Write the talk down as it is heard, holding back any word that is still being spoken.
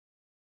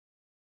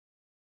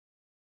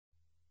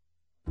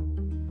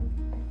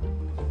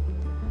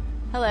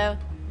Hello,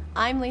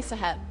 I'm Lisa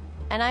Hepp,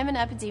 and I'm an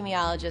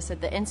epidemiologist at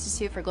the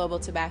Institute for Global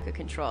Tobacco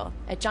Control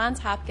at Johns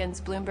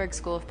Hopkins Bloomberg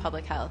School of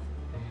Public Health.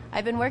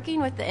 I've been working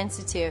with the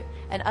Institute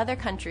and other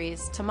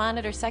countries to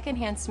monitor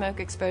secondhand smoke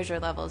exposure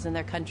levels in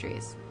their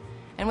countries.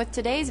 And with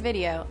today's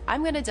video,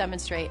 I'm going to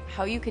demonstrate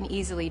how you can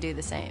easily do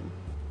the same.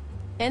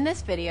 In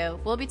this video,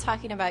 we'll be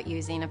talking about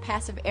using a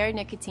passive air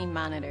nicotine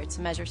monitor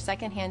to measure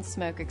secondhand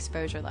smoke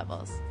exposure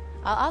levels.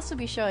 I'll also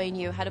be showing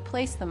you how to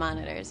place the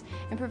monitors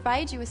and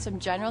provide you with some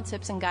general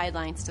tips and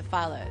guidelines to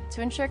follow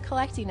to ensure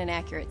collecting an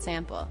accurate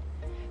sample.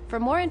 For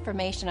more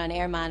information on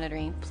air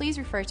monitoring, please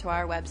refer to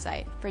our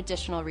website for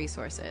additional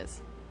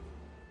resources.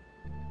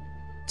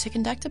 To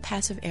conduct a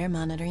passive air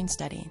monitoring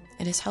study,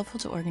 it is helpful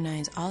to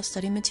organize all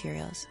study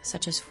materials,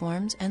 such as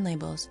forms and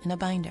labels, in a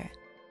binder.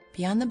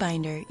 Beyond the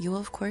binder, you will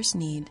of course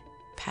need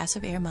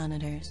passive air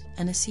monitors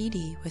and a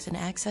CD with an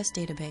access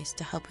database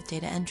to help with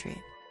data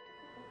entry.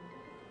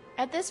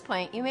 At this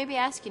point, you may be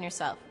asking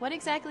yourself, what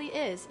exactly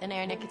is an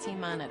air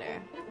nicotine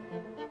monitor?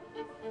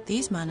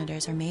 These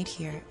monitors are made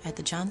here at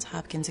the Johns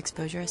Hopkins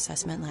Exposure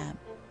Assessment Lab,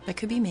 but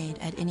could be made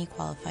at any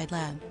qualified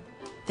lab.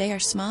 They are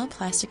small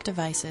plastic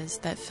devices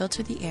that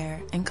filter the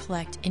air and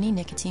collect any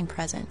nicotine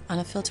present on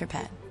a filter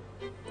pad.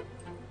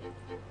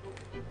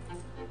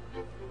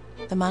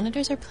 The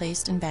monitors are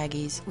placed in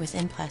baggies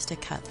within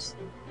plastic cups.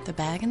 The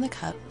bag and the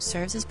cup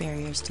serves as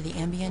barriers to the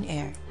ambient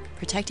air,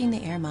 protecting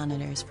the air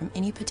monitors from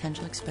any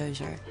potential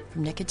exposure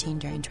from nicotine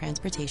during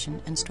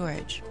transportation and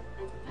storage.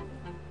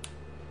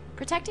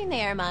 Protecting the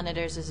air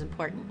monitors is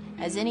important,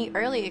 as any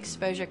early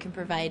exposure can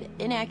provide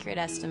inaccurate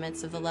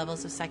estimates of the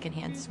levels of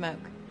secondhand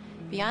smoke.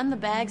 Beyond the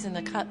bags and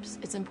the cups,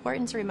 it's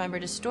important to remember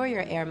to store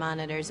your air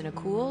monitors in a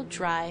cool,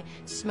 dry,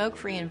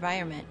 smoke-free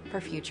environment for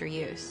future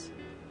use.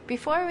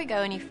 Before we go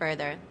any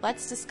further,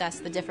 let's discuss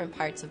the different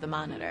parts of the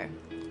monitor.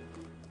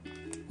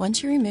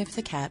 Once you remove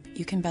the cap,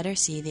 you can better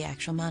see the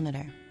actual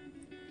monitor.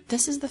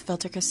 This is the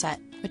filter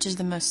cassette, which is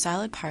the most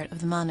solid part of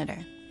the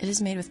monitor. It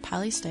is made with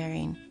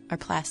polystyrene or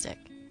plastic.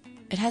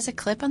 It has a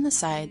clip on the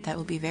side that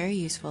will be very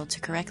useful to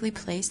correctly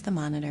place the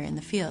monitor in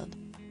the field.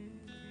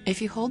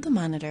 If you hold the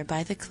monitor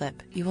by the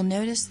clip, you will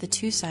notice the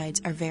two sides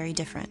are very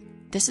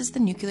different. This is the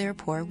nuclear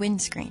pore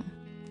windscreen.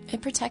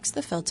 It protects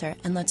the filter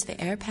and lets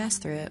the air pass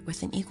through it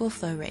with an equal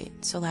flow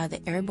rate to allow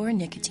the airborne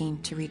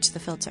nicotine to reach the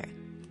filter.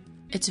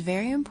 It's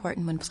very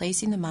important when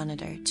placing the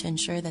monitor to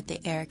ensure that the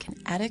air can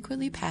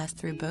adequately pass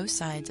through both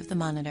sides of the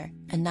monitor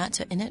and not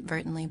to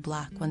inadvertently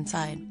block one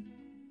side.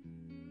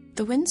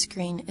 The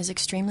windscreen is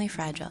extremely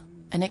fragile,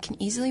 and it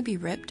can easily be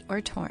ripped or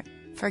torn,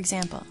 for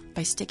example,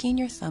 by sticking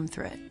your thumb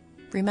through it.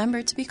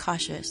 Remember to be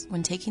cautious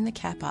when taking the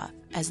cap off,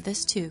 as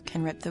this too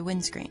can rip the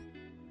windscreen.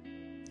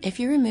 If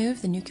you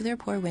remove the nuclear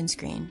pore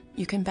windscreen,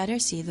 you can better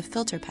see the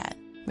filter pad,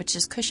 which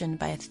is cushioned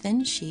by a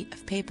thin sheet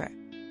of paper.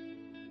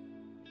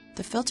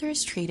 The filter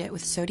is treated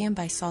with sodium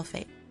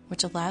bisulfate,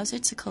 which allows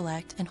it to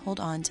collect and hold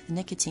on to the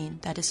nicotine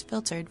that is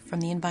filtered from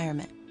the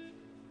environment.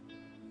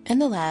 In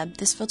the lab,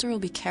 this filter will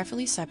be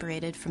carefully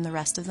separated from the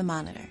rest of the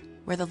monitor,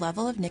 where the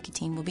level of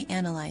nicotine will be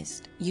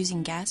analyzed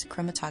using gas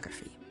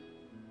chromatography.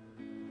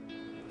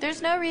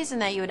 There's no reason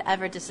that you would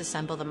ever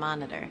disassemble the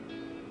monitor.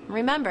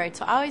 Remember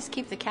to always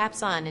keep the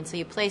caps on until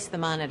you place the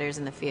monitors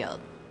in the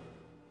field.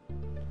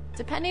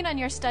 Depending on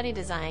your study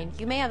design,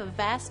 you may have a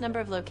vast number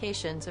of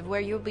locations of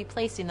where you will be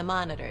placing the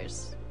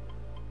monitors.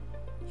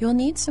 You'll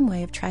need some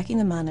way of tracking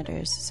the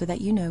monitors so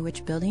that you know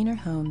which building or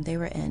home they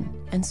were in,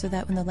 and so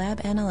that when the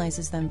lab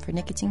analyzes them for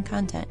nicotine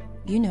content,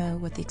 you know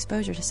what the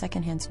exposure to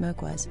secondhand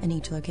smoke was in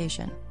each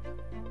location.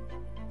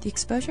 The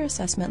Exposure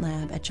Assessment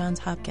Lab at Johns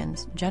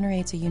Hopkins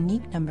generates a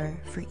unique number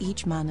for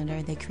each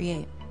monitor they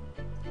create.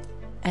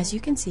 As you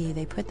can see,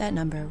 they put that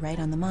number right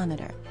on the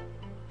monitor.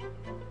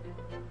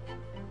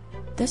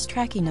 This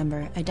tracking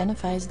number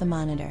identifies the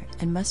monitor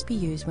and must be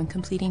used when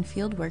completing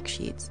field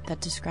worksheets that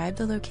describe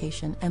the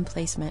location and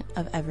placement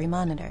of every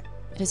monitor.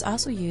 It is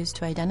also used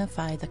to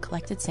identify the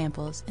collected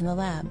samples in the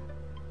lab.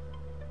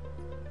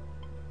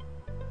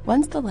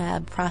 Once the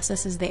lab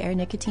processes the air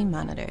nicotine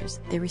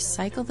monitors, they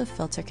recycle the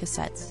filter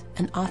cassettes,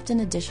 and often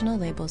additional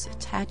labels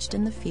attached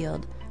in the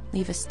field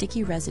leave a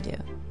sticky residue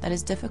that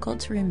is difficult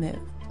to remove,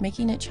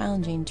 making it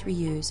challenging to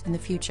reuse in the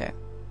future.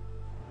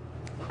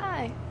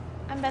 Hi.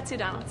 I'm Betsy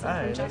Donaldson.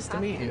 Hi, nice to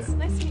meet you.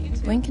 Nice to meet you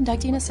too. When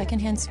conducting a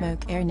secondhand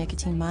smoke air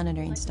nicotine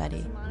monitoring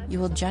study,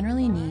 you will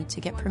generally need to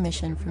get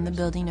permission from the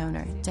building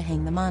owner to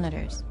hang the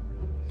monitors.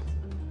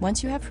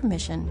 Once you have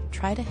permission,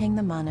 try to hang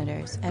the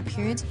monitors at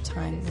periods of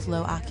time with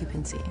low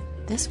occupancy.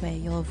 This way,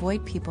 you'll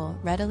avoid people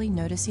readily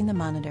noticing the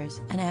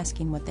monitors and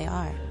asking what they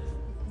are.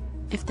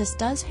 If this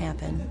does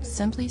happen,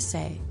 simply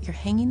say you're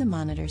hanging the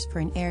monitors for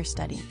an air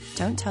study.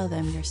 Don't tell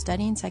them you're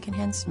studying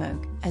secondhand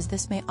smoke, as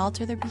this may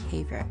alter their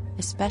behavior,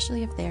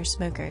 especially if they are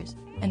smokers,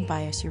 and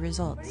bias your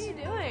results. What are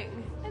you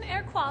doing? An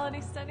air quality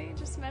study,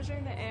 just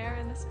measuring the air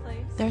in this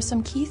place. There are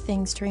some key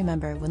things to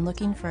remember when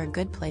looking for a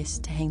good place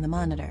to hang the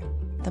monitor.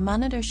 The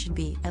monitor should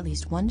be at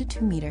least 1 to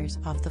 2 meters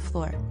off the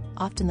floor.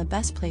 Often the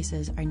best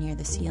places are near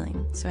the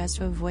ceiling, so as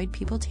to avoid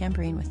people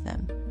tampering with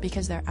them,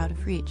 because they're out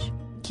of reach.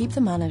 Keep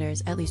the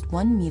monitors at least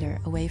 1 meter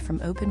away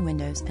from open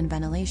windows and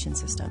ventilation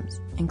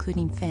systems,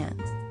 including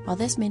fans. While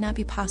this may not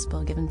be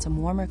possible given some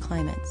warmer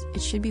climates,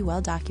 it should be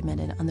well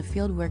documented on the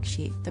field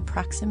worksheet the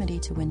proximity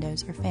to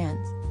windows or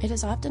fans. It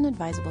is often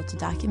advisable to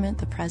document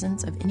the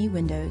presence of any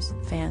windows,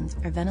 fans,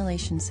 or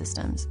ventilation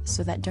systems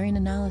so that during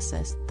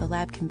analysis, the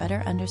lab can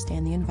better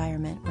understand the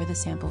environment where the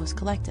sample was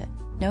collected.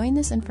 Knowing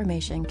this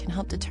information can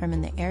help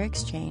determine the air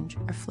exchange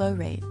or flow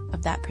rate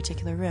of that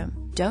particular room.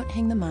 Don't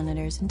hang the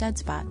monitors in dead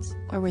spots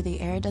or where the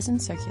air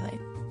doesn't circulate,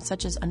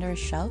 such as under a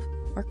shelf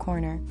or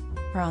corner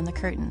or on the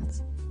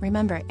curtains.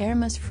 Remember, air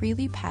must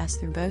freely pass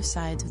through both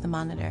sides of the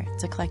monitor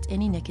to collect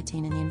any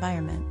nicotine in the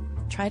environment.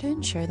 Try to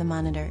ensure the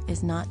monitor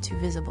is not too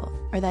visible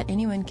or that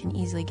anyone can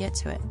easily get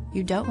to it.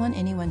 You don't want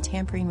anyone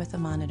tampering with the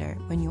monitor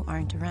when you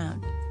aren't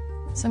around.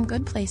 Some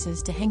good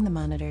places to hang the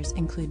monitors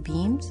include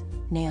beams,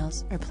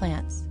 nails, or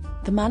plants.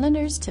 The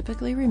monitors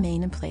typically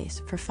remain in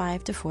place for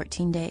 5 to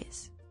 14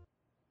 days.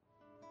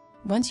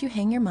 Once you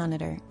hang your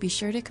monitor, be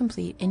sure to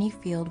complete any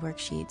field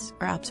worksheets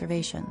or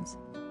observations.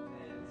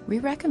 We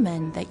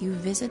recommend that you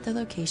visit the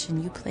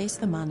location you place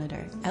the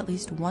monitor at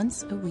least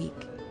once a week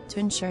to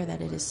ensure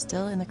that it is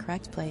still in the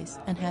correct place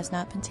and has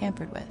not been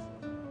tampered with.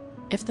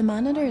 If the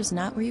monitor is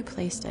not where you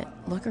placed it,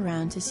 look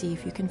around to see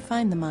if you can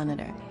find the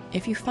monitor.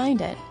 If you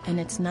find it and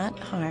it's not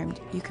harmed,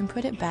 you can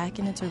put it back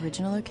in its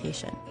original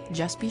location.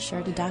 Just be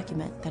sure to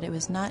document that it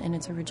was not in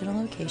its original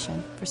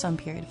location for some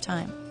period of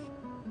time.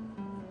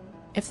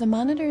 If the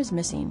monitor is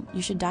missing,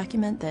 you should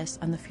document this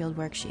on the field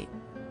worksheet.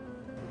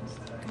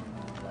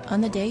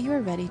 On the day you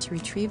are ready to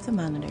retrieve the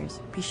monitors,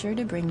 be sure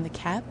to bring the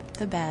cap,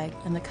 the bag,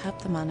 and the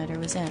cup the monitor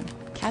was in.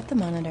 Cap the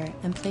monitor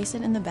and place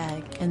it in the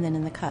bag and then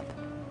in the cup.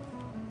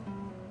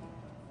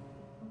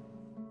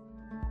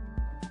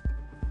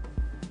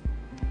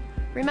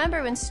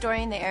 Remember, when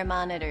storing the air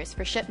monitors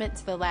for shipment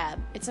to the lab,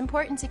 it's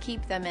important to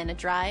keep them in a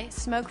dry,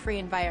 smoke-free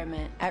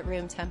environment at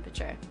room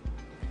temperature.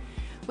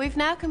 We've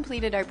now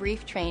completed our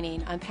brief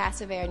training on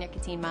passive air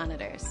nicotine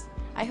monitors.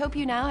 I hope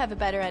you now have a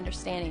better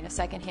understanding of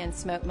secondhand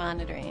smoke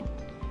monitoring.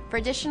 For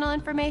additional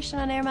information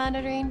on air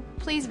monitoring,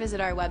 please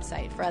visit our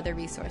website for other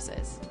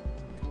resources.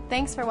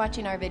 Thanks for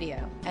watching our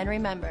video, and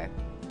remember,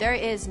 there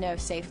is no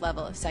safe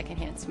level of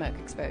secondhand smoke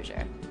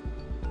exposure.